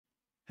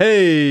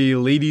Hey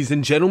ladies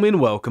and gentlemen,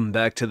 welcome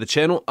back to the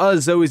channel.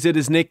 As always, it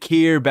is Nick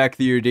here, back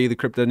with your daily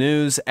crypto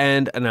news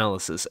and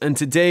analysis. And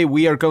today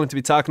we are going to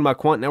be talking about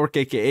Quant Network,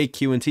 aka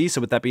QNT. So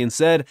with that being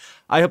said,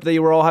 I hope that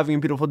you are all having a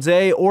beautiful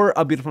day or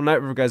a beautiful night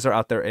wherever you guys are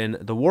out there in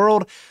the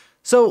world.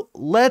 So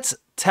let's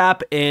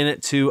tap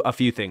into a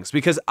few things,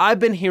 because I've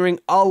been hearing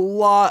a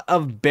lot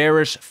of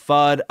bearish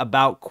FUD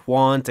about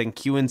Quant and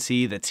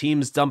QNT. The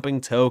team's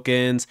dumping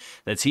tokens.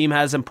 The team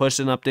hasn't pushed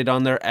an update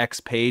on their X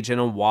page in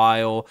a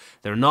while.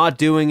 They're not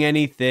doing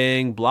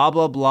anything, blah,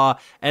 blah, blah.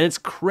 And it's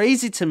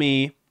crazy to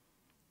me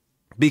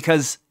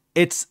because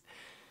it's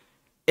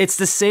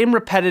the same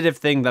repetitive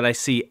thing that I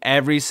see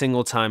every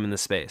single time in the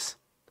space.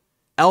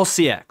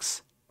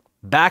 LCX,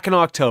 back in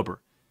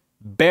October,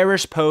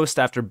 bearish post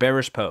after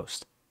bearish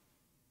post.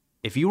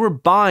 If you were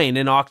buying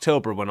in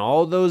October when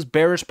all those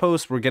bearish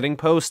posts were getting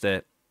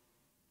posted,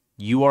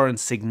 you are in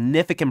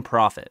significant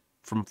profit.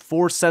 From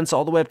 4 cents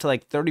all the way up to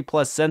like 30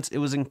 plus cents. It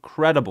was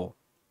incredible.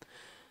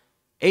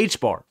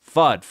 HBAR,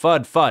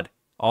 FUD.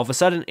 All of a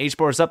sudden,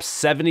 HBAR is up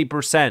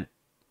 70%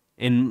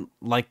 in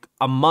like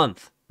a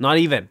month. Not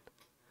even.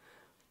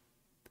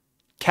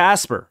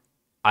 Casper,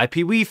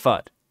 IPW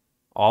FUD.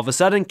 All of a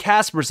sudden,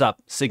 Casper's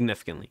up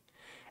significantly.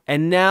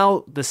 And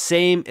now the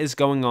same is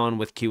going on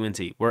with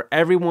QNT, where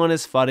everyone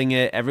is fudding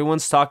it,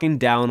 everyone's talking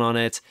down on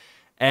it,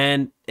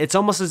 and it's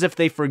almost as if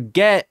they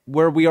forget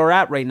where we are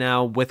at right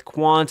now with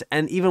Quant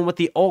and even with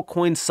the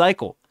altcoin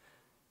cycle.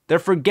 They're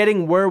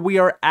forgetting where we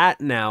are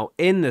at now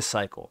in this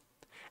cycle.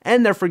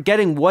 And they're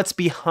forgetting what's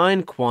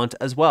behind Quant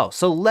as well.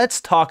 So let's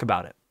talk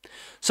about it.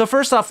 So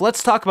first off,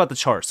 let's talk about the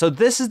chart. So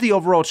this is the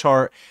overall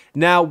chart.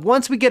 Now,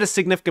 once we get a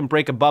significant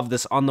break above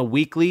this on the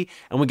weekly,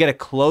 and we get a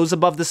close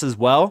above this as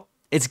well,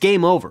 it's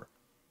game over.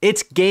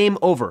 It's game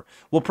over.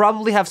 We'll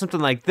probably have something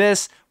like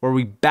this where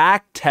we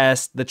back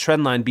test the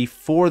trend line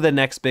before the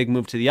next big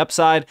move to the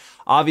upside.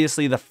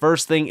 Obviously, the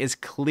first thing is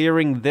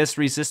clearing this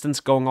resistance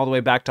going all the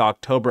way back to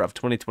October of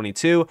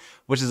 2022,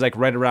 which is like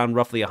right around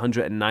roughly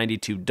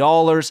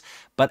 $192.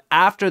 But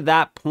after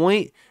that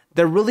point,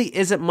 there really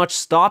isn't much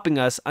stopping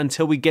us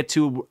until we get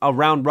to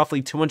around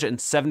roughly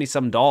 $270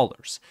 some.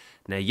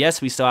 Now,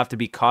 yes, we still have to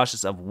be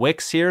cautious of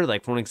wicks here.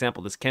 Like, for an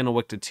example, this candle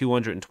wick to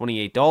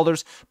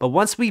 $228. But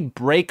once we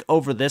break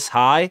over this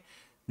high,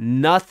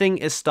 nothing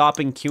is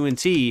stopping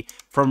QNT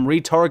from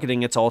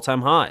retargeting its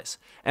all-time highs.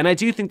 And I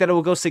do think that it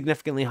will go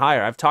significantly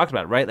higher. I've talked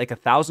about it, right? Like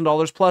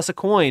 $1,000 plus a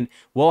coin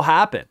will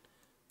happen.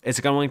 Is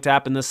it going to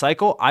happen this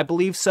cycle? I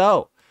believe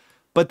so.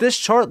 But this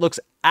chart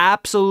looks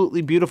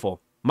absolutely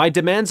beautiful. My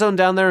demand zone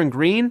down there in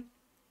green,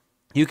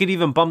 you could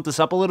even bump this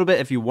up a little bit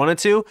if you wanted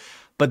to,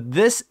 but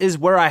this is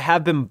where I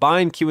have been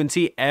buying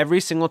QNT every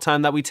single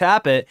time that we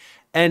tap it,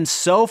 and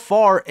so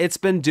far it's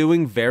been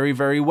doing very,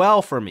 very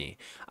well for me.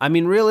 I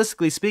mean,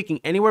 realistically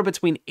speaking, anywhere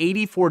between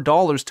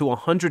 $84 to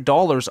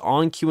 $100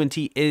 on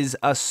QNT is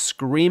a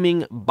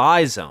screaming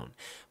buy zone.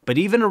 But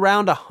even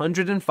around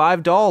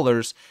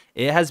 $105,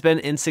 it has been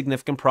in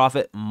significant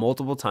profit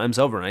multiple times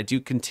over. And I do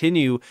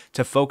continue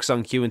to focus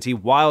on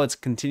QNT while it's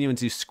continuing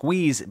to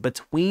squeeze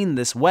between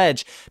this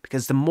wedge,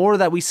 because the more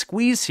that we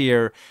squeeze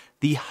here,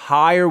 the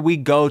higher we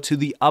go to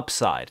the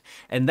upside.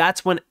 And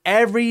that's when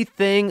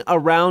everything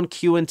around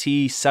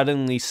QNT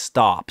suddenly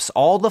stops.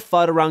 All the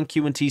FUD around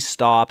QNT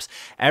stops.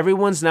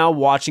 Everyone's now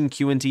watching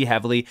QNT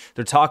heavily.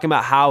 They're talking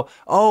about how,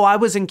 oh, I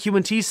was in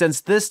QNT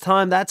since this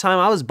time, that time,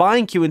 I was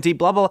buying QNT,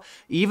 blah, blah.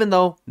 Even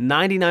though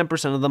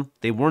 99% of them,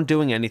 they weren't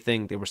doing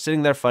anything. They were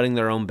sitting there fighting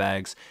their own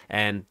bags,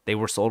 and they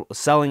were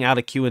selling out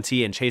of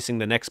QNT and chasing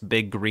the next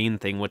big green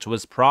thing, which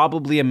was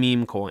probably a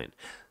meme coin.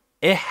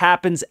 It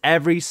happens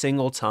every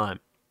single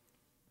time.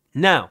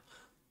 Now,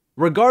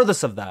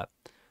 regardless of that,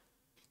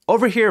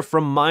 over here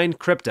from Mind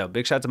Crypto,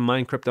 big shout out to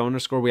Mind Crypto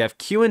 _ we have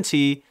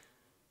QNT.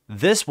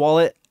 This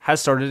wallet has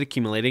started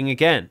accumulating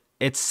again.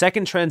 Its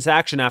second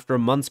transaction after a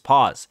month's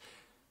pause.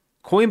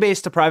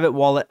 Coinbase to private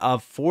wallet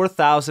of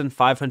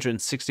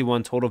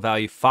 $4,561 total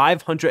value,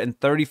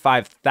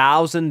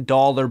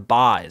 $535,000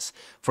 buys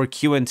for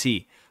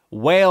QNT.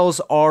 Whales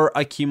are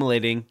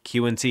accumulating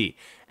QNT.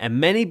 And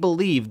many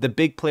believe the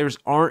big players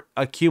aren't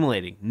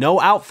accumulating. No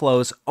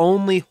outflows,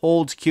 only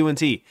holds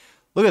QNT.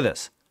 Look at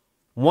this.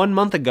 1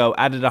 month ago,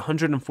 added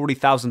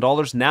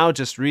 $140,000. Now,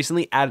 just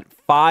recently, added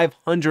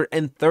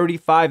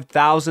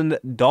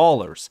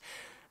 $535,000.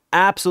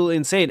 Absolutely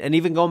insane. And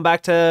even going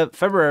back to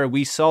February,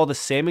 we saw the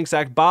same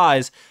exact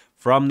buys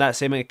from that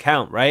same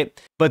account, right?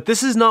 But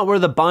this is not where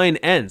the buying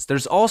ends.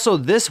 There's also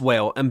this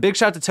whale, and big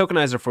shout out to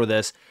Tokenizer for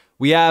this.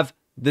 We have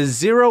the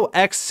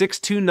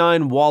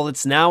 0x629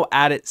 wallets now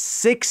added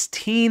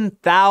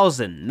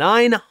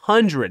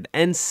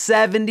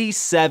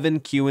 16,977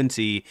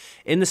 QNT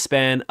in the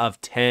span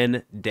of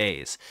 10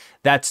 days.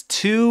 That's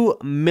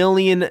 $2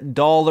 million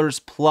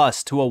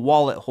plus to a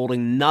wallet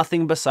holding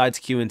nothing besides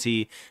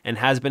QNT and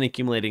has been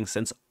accumulating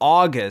since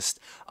August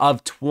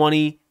of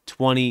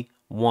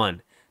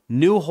 2021.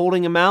 New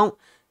holding amount,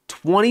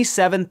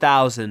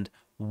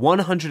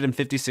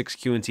 27,156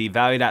 QNT,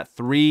 valued at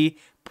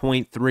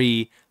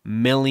 $3.3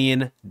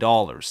 million.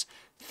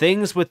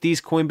 things with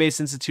these Coinbase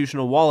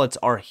institutional wallets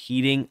are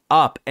heating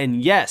up.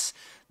 And yes,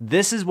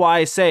 this is why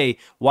I say,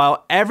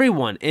 while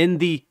everyone in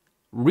the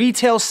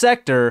retail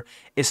sector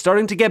is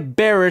starting to get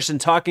bearish and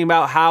talking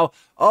about how,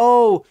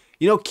 oh,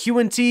 you know,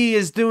 QNT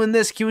is doing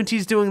this, QNT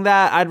is doing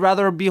that, I'd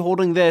rather be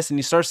holding this, and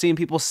you start seeing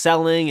people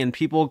selling and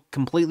people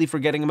completely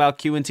forgetting about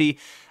QNT,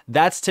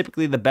 that's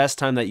typically the best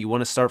time that you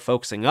want to start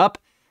focusing up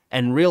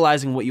and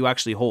realizing what you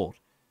actually hold.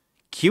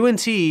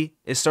 QNT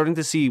is starting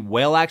to see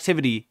whale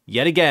activity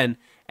yet again,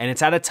 and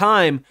it's at a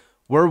time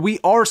where we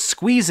are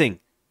squeezing,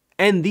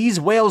 and these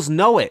whales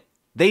know it.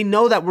 They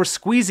know that we're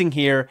squeezing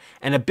here,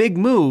 and a big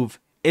move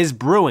is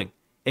brewing.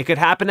 It could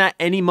happen at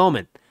any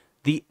moment.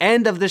 The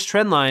end of this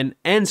trend line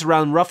ends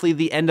around roughly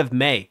the end of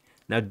May.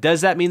 Now,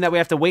 does that mean that we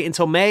have to wait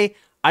until May?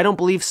 I don't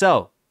believe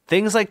so.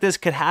 Things like this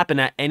could happen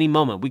at any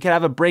moment. We could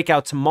have a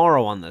breakout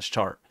tomorrow on this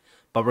chart.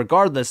 But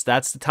regardless,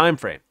 that's the time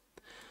frame.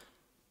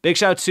 Big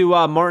shout out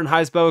to Martin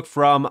Heisboek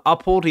from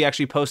Uphold. He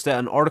actually posted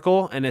an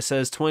article, and it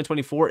says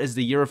 2024 is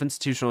the year of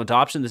institutional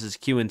adoption. This is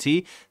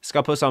QNT. This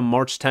got posted on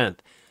March 10th.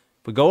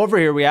 We go over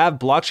here, we have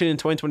blockchain in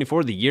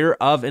 2024, the year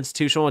of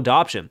institutional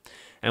adoption.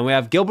 And we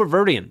have Gilbert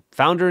Verdian,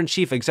 founder and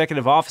chief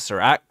executive officer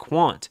at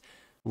Quant.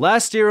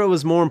 Last year, it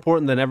was more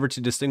important than ever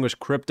to distinguish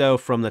crypto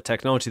from the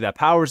technology that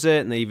powers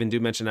it. And they even do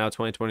mention how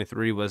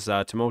 2023 was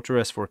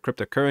tumultuous for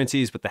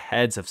cryptocurrencies, with the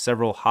heads of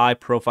several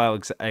high-profile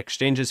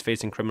exchanges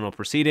facing criminal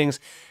proceedings,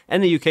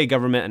 and the UK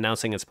government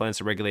announcing its plans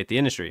to regulate the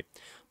industry.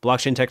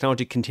 Blockchain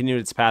technology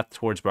continued its path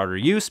towards broader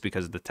use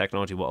because the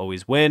technology will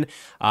always win,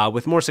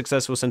 with more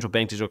successful central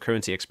bank digital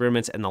currency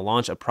experiments and the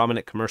launch of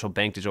prominent commercial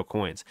bank digital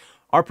coins.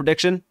 Our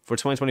prediction for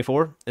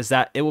 2024 is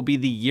that it will be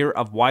the year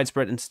of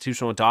widespread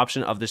institutional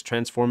adoption of this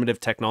transformative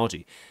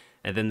technology.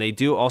 And then they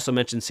do also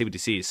mention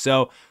CBDCs.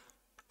 So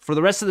for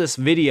the rest of this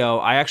video,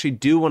 I actually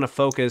do want to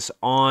focus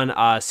on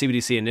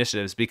CBDC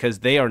initiatives because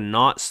they are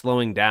not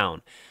slowing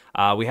down.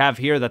 We have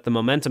here that the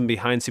momentum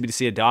behind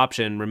CBDC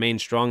adoption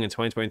remained strong in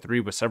 2023,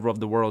 with several of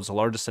the world's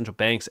largest central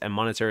banks and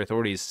monetary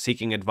authorities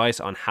seeking advice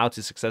on how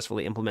to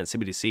successfully implement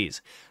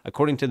CBDCs.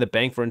 According to the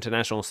Bank for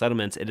International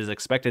Settlements, it is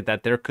expected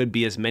that there could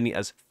be as many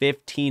as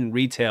 15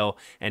 retail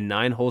and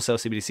 9 wholesale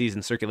CBDCs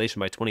in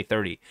circulation by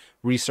 2030.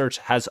 Research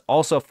has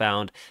also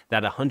found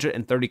that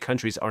 130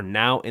 countries are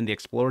now in the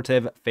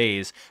explorative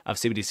phase of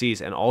CBDCs,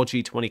 and all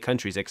G20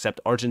 countries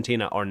except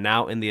Argentina are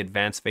now in the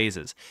advanced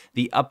phases.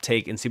 The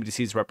uptake in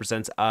CBDCs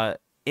represents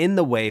in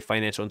the way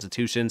financial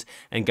institutions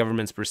and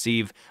governments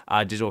perceive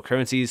digital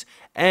currencies,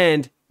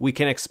 and we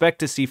can expect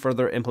to see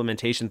further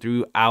implementation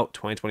throughout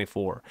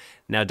 2024.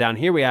 Now down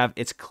here we have,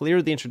 it's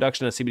clear the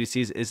introduction of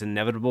CBDCs is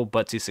inevitable,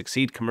 but to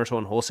succeed, commercial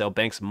and wholesale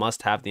banks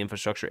must have the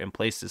infrastructure in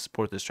place to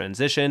support this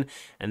transition,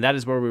 and that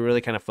is where we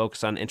really kind of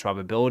focus on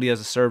interoperability as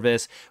a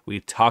service.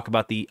 We talk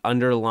about the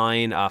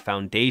underlying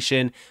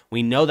foundation.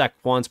 We know that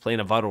Quant's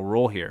playing a vital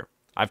role here.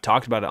 I've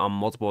talked about it on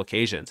multiple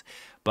occasions,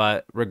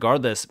 but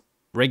regardless,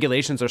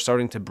 regulations are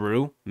starting to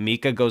brew.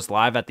 MiCA goes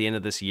live at the end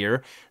of this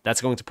year.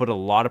 That's going to put a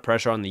lot of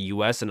pressure on the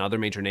US and other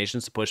major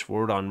nations to push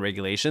forward on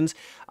regulations.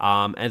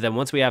 And then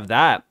once we have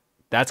that,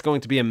 that's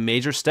going to be a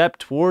major step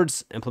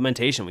towards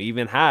implementation. We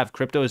even have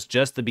crypto is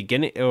just the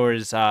beginning, or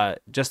is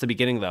just the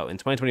beginning though. In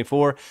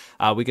 2024,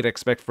 we could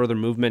expect further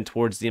movement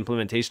towards the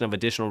implementation of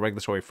additional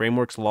regulatory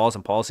frameworks, laws,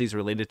 and policies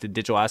related to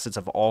digital assets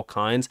of all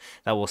kinds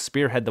that will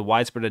spearhead the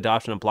widespread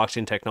adoption of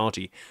blockchain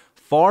technology.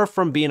 Far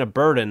from being a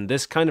burden,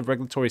 this kind of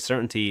regulatory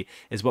certainty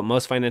is what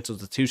most financial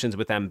institutions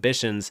with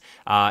ambitions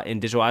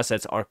in digital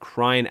assets are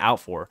crying out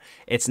for.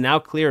 It's now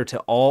clear to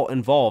all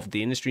involved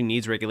the industry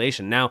needs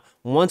regulation. Now,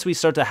 once we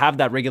start to have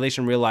that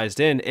regulation realized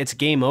in, it's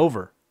game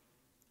over.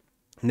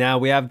 Now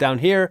we have down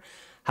here,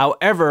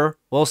 however,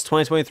 whilst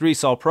 2023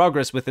 saw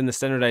progress within the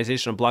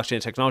standardization of blockchain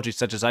technology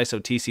such as ISO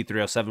TC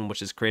 307,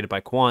 which is created by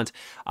Quant,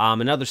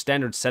 and other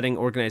standard-setting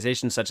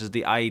organizations such as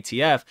the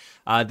IETF,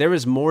 there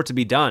is more to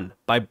be done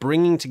by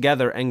bringing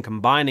together and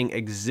combining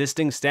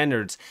existing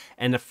standards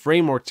and a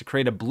framework to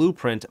create a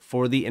blueprint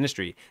for the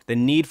industry. The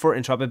need for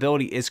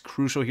interoperability is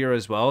crucial here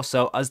as well.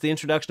 So as the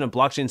introduction of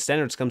blockchain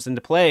standards comes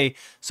into play,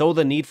 so will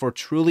the need for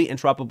truly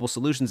interoperable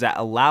solutions that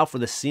allow for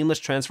the seamless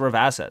transfer of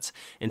assets.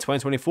 In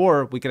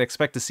 2024, we could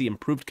expect to see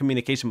improved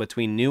communication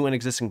between new and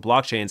existing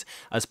blockchains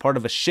as part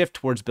of a shift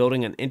towards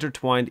building an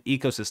intertwined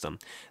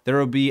ecosystem. There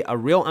will be a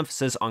real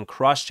emphasis on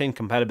cross-chain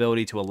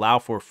compatibility to allow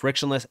for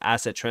frictionless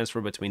asset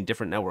transfer between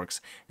different networks.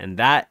 And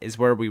that is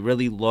where we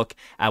really look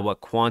at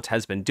what Quant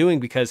has been doing,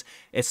 because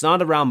it's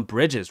not around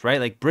bridges, right?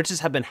 Like, bridges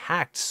have been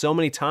hacked so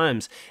many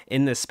times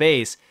in this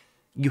space.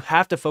 You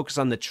have to focus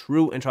on the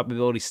true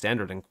interoperability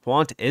standard, and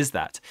Quant is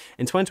that.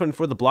 In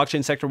 2024, the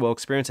blockchain sector will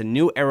experience a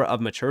new era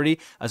of maturity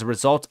as a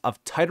result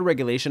of tighter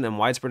regulation and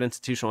widespread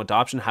institutional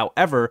adoption.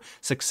 However,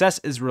 success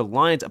is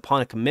reliant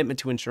upon a commitment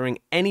to ensuring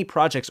any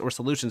projects or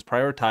solutions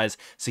prioritize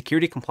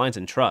security, compliance,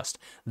 and trust.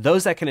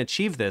 Those that can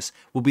achieve this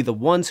will be the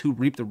ones who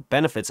reap the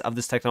benefits of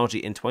this technology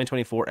in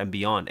 2024 and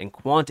beyond, and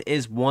Quant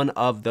is one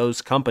of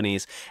those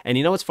companies. And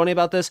you know what's funny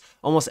about this?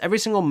 Almost every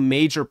single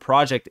major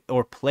project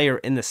or player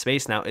in the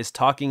space now is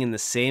talking in the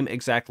same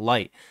exact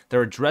light.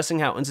 They're addressing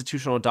how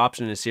institutional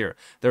adoption is here.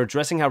 They're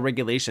addressing how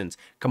regulations,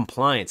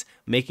 compliance,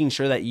 making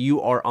sure that you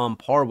are on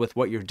par with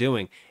what you're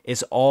doing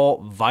is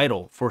all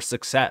vital for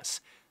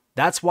success.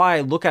 That's why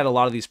I look at a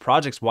lot of these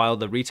projects while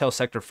the retail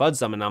sector FUDs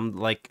them, and I'm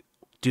like,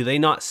 do they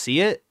not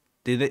see it?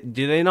 Do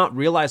they not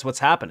realize what's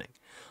happening?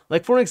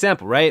 Like, for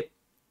example, right?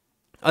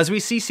 As we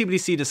see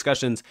CBDC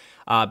discussions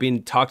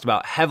being talked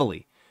about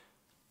heavily,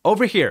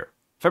 over here,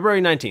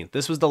 February 19th,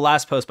 this was the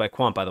last post by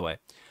Quant, by the way.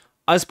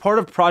 As part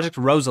of Project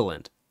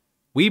Rosalind,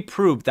 we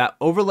proved that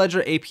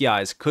Overledger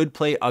APIs could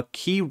play a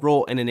key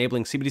role in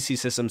enabling CBDC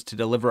systems to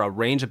deliver a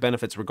range of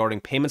benefits regarding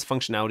payments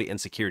functionality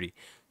and security.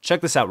 Check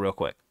this out real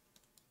quick.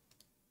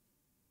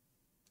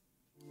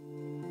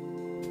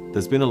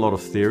 There's been a lot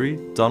of theory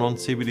done on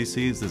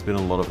CBDCs, there's been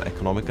a lot of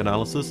economic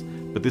analysis,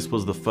 but this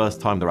was the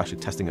first time they're actually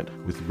testing it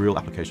with real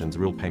applications,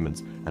 real payments,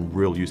 and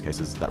real use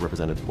cases that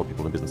represented what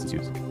people in businesses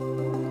use.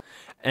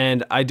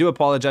 And I do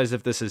apologize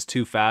if this is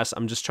too fast.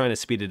 I'm just trying to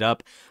speed it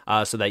up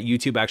so that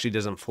YouTube actually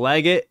doesn't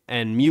flag it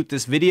and mute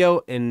this video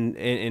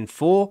in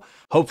full.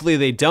 Hopefully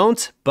they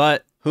don't,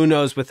 but who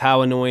knows with how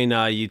annoying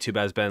YouTube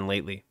has been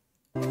lately.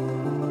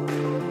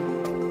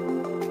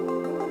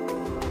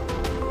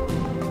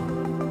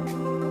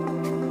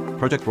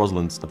 Project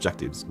Rosalind's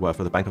objectives were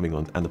for the Bank of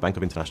England and the Bank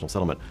of International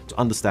Settlement to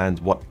understand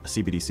what a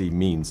CBDC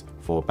means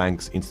for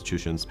banks,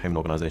 institutions, payment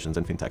organizations,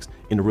 and fintechs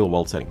in a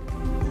real-world setting.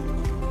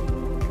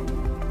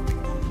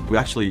 We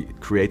actually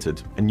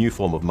created a new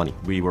form of money.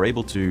 We were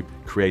able to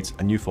create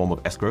a new form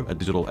of escrow, a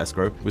digital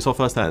escrow. We saw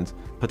firsthand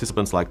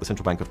participants like the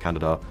Central Bank of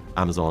Canada,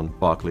 Amazon,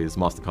 Barclays,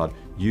 MasterCard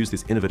use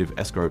this innovative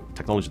escrow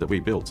technology that we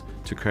built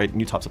to create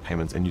new types of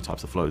payments and new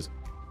types of flows.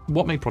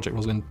 What made Project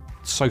Rosalind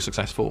so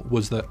successful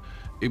was that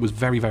it was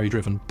very, very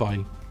driven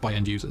by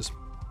end users.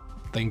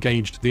 They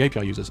engaged the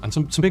API users and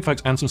some big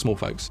folks and some small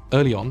folks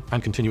early on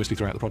and continuously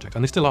throughout the project,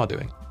 and they still are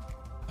doing.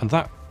 And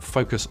that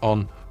focus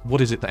on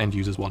what is it that end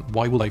users want,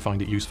 why will they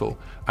find it useful,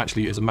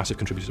 actually is a massive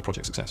contributor to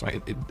project success,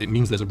 right? It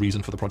means there's a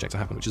reason for the project to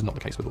happen, which is not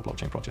the case with all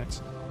blockchain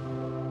projects.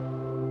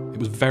 It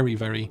was very,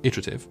 very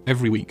iterative.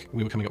 Every week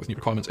we were coming up with new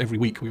requirements. Every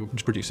week we were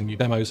producing new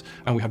demos,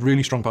 and we had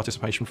really strong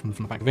participation from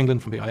the Bank of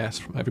England, from BIS,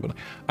 from everybody.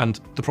 And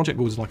the project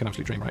was like an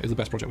absolute dream, right? It was the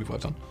best project we've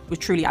worked on. It was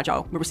truly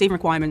agile. We're receiving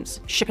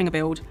requirements, shipping a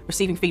build,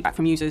 receiving feedback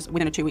from users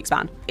within a 2-week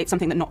span. It's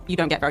something that you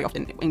don't get very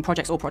often in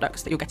projects or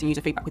products, that you're getting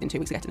user feedback within 2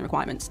 weeks of getting the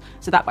requirements.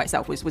 So that by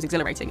itself was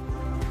exhilarating.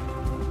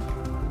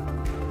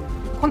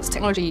 Quant's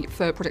technology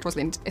for Project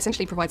Rosalind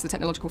essentially provides the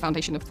technological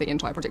foundation of the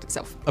entire project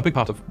itself. A big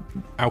part of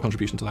our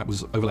contribution to that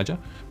was Overledger,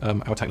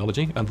 our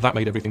technology, and that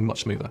made everything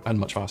much smoother and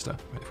much faster.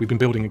 If we'd been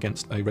building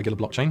against a regular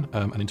blockchain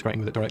and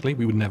integrating with it directly,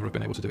 we would never have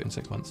been able to do it in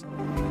 6 months.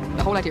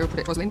 The whole idea of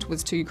Project Rosalind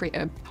was to create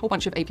a whole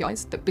bunch of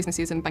APIs that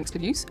businesses and banks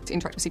could use to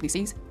interact with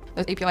CBDCs.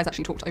 Those APIs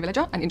actually talk to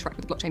Overledger and interact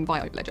with the blockchain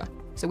via Overledger.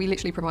 So we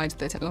literally provide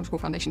the technological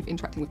foundation for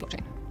interacting with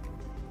blockchain.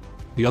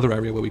 The other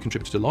area where we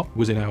contributed a lot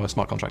was in our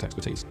smart contract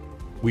expertise.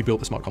 We built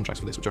the smart contracts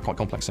for this, which are quite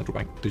complex central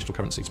bank digital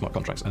currency smart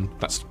contracts, and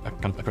that's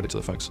kind of a credit to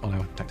the folks on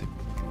our tech team.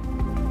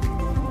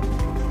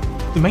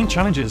 The main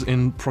challenges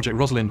in Project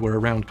Rosalind were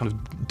around kind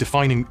of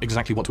defining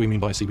exactly what do we mean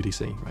by a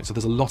CBDC, right? So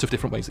there's a lot of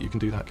different ways that you can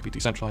do that. It could be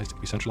decentralized, it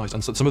could be centralized,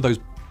 and so some of those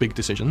big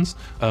decisions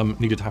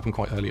needed to happen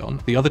quite early on.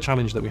 The other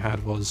challenge that we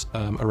had was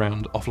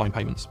around offline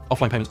payments.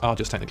 Offline payments are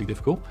just technically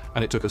difficult,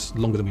 and it took us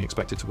longer than we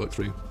expected to work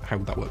through how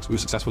that works. We were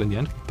successful in the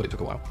end, but it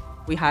took a while.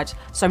 We had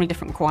so many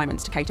different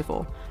requirements to cater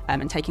for,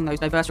 and taking those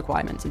diverse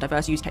requirements and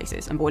diverse use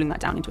cases and boiling that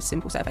down into a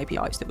simple set of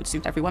APIs that would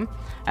suit everyone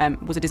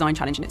was a design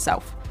challenge in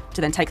itself.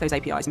 To then take those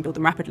APIs and build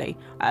them rapidly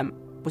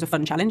was a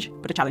fun challenge,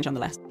 but a challenge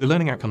nonetheless. The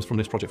learning outcomes from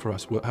this project for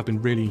us have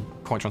been really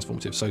quite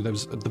transformative. So there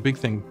was the big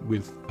thing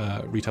with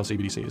retail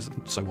CBDC is,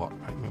 so what?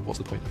 Right? What's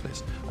the point of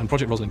this? And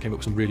Project Rosalind came up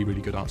with some really,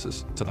 really good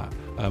answers to that,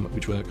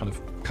 which were kind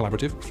of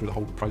collaborative through the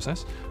whole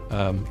process,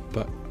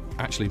 but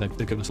actually they've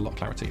given us a lot of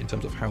clarity in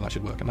terms of how that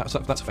should work, and that's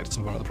affected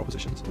some of our other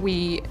propositions.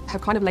 We have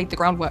kind of laid the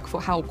groundwork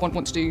for how Quant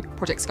wants to do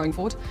projects going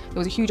forward. There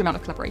was a huge amount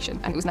of collaboration,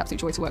 and it was an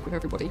absolute joy to work with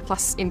everybody.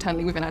 Plus,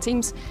 internally within our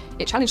teams,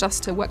 it challenged us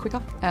to work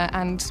quicker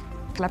and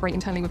collaborate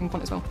internally within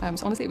Quant as well.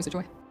 So honestly, it was a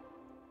joy.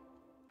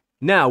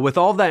 Now, with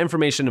all of that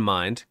information in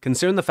mind,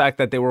 considering the fact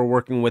that they were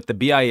working with the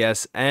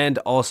BIS and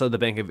also the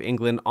Bank of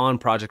England on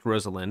Project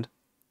Rosalind,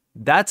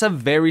 that's a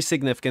very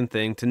significant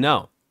thing to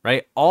know.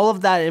 Right? All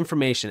of that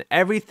information,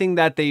 everything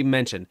that they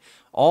mentioned,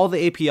 all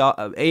the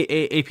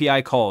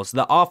API calls,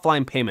 the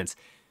offline payments,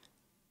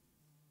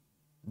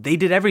 they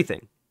did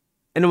everything.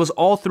 And it was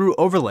all through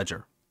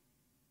Overledger.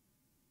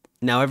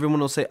 Now everyone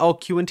will say, oh,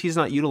 QNT is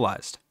not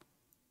utilized.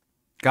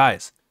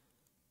 Guys,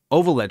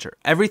 Overledger,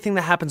 everything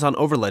that happens on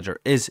Overledger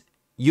is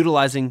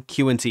utilizing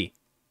QNT.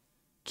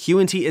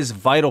 QNT is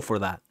vital for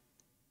that.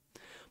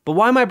 But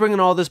why am I bringing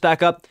all this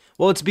back up?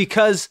 Well, it's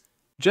because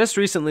just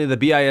recently, the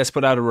BIS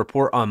put out a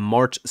report on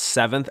March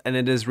 7th, and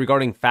it is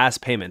regarding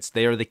fast payments.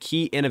 They are the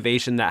key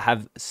innovation that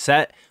have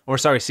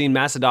seen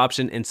mass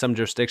adoption in some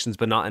jurisdictions,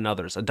 but not in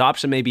others.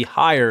 Adoption may be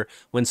higher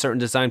when certain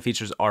design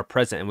features are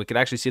present, and we could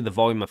actually see the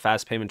volume of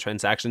fast payment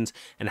transactions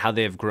and how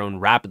they have grown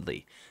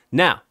rapidly.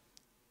 Now,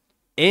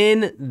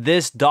 in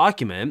this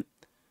document,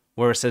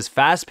 where it says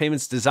fast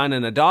payments design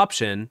and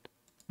adoption,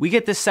 we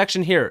get this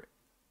section here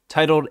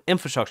titled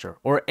infrastructure,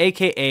 or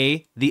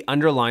AKA the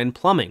underlying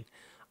plumbing,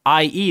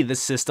 i.e. the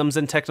systems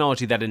and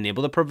technology that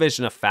enable the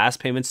provision of fast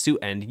payments to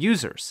end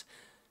users.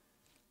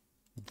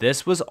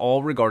 This was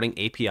all regarding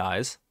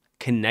APIs,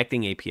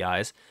 connecting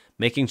APIs,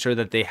 making sure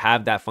that they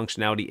have that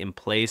functionality in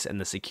place and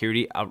the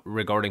security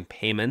regarding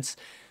payments.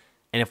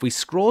 And if we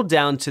scroll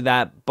down to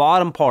that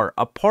bottom part,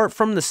 apart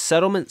from the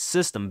settlement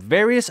system,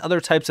 various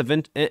other types of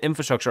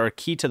infrastructure are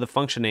key to the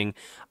functioning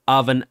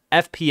of an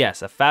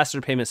FPS, a faster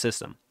payment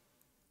system.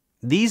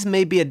 These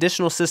may be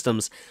additional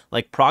systems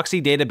like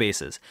proxy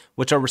databases,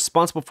 which are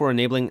responsible for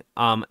enabling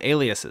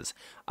aliases.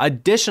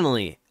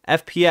 Additionally,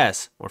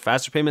 FPS, or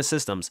faster payment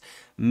systems,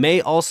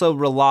 may also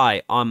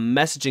rely on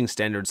messaging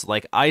standards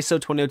like ISO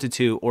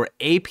 20022 or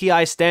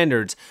API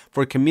standards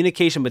for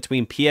communication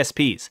between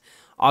PSPs.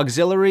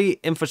 Auxiliary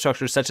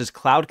infrastructure such as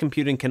cloud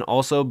computing can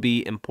also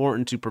be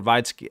important to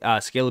provide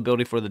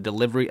scalability for the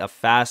delivery of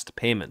fast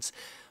payments.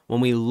 When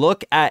we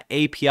look at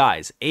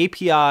APIs,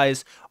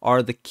 APIs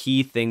are the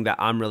key thing that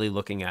I'm really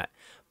looking at.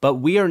 But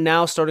we are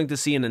now starting to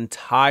see an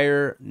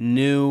entire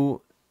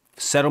new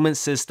settlement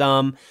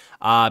system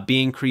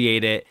being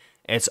created.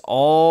 It's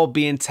all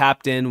being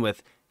tapped in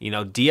with,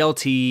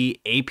 DLT,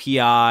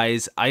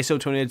 APIs, ISO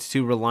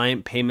 20022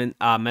 reliant payment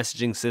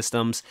messaging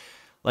systems.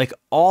 Like,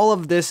 all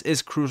of this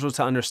is crucial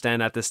to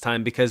understand at this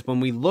time, because when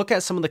we look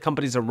at some of the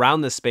companies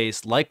around this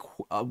space, like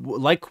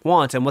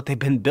Quant and what they've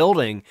been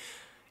building,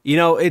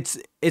 it's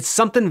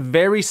something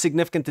very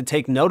significant to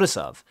take notice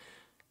of.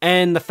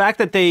 And the fact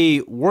that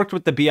they worked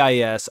with the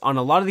BIS on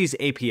a lot of these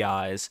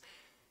APIs,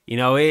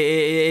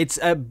 it's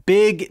a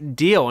big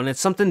deal, and it's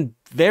something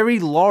very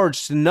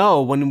large to know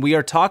when we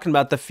are talking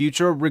about the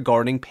future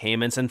regarding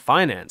payments and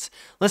finance.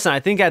 Listen, I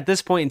think at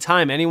this point in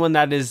time, anyone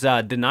that is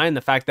denying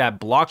the fact that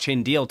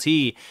blockchain,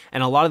 DLT,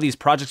 and a lot of these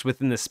projects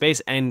within the space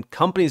and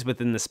companies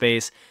within the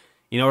space,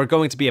 are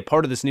going to be a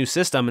part of this new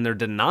system, and they're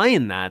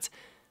denying that,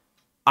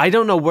 I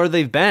don't know where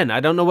they've been. I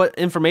don't know what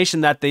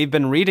information that they've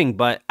been reading,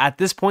 but at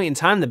this point in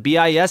time, the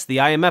BIS, the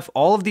IMF,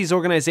 all of these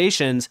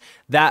organizations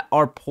that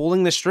are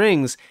pulling the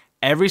strings,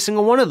 every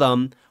single one of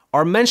them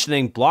are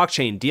mentioning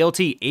blockchain,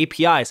 DLT,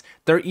 APIs.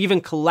 They're even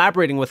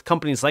collaborating with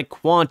companies like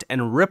Quant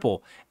and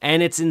Ripple.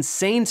 And it's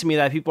insane to me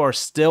that people are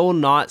still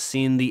not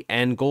seeing the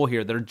end goal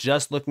here. They're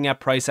just looking at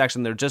price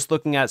action. They're just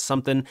looking at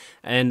something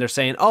and they're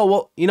saying,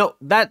 oh, well,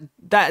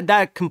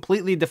 that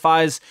completely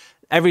defies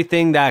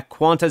everything that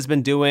Quant has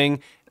been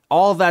doing.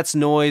 All of that's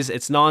noise.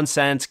 It's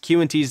nonsense.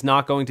 Q&T is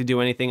not going to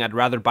do anything. I'd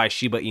rather buy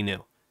Shiba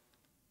Inu.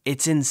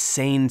 It's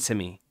insane to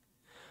me.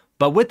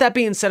 But with that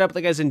being said, I hope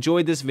you guys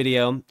enjoyed this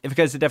video. If you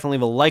guys did, definitely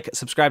leave a like,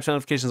 subscribe, turn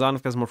notifications on if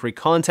you guys want more free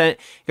content.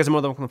 You guys are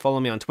more than welcome to follow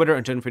me on Twitter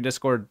and join the free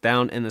Discord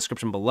down in the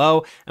description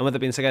below. And with that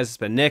being said, guys, it's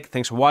been Nick.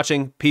 Thanks for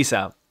watching. Peace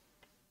out.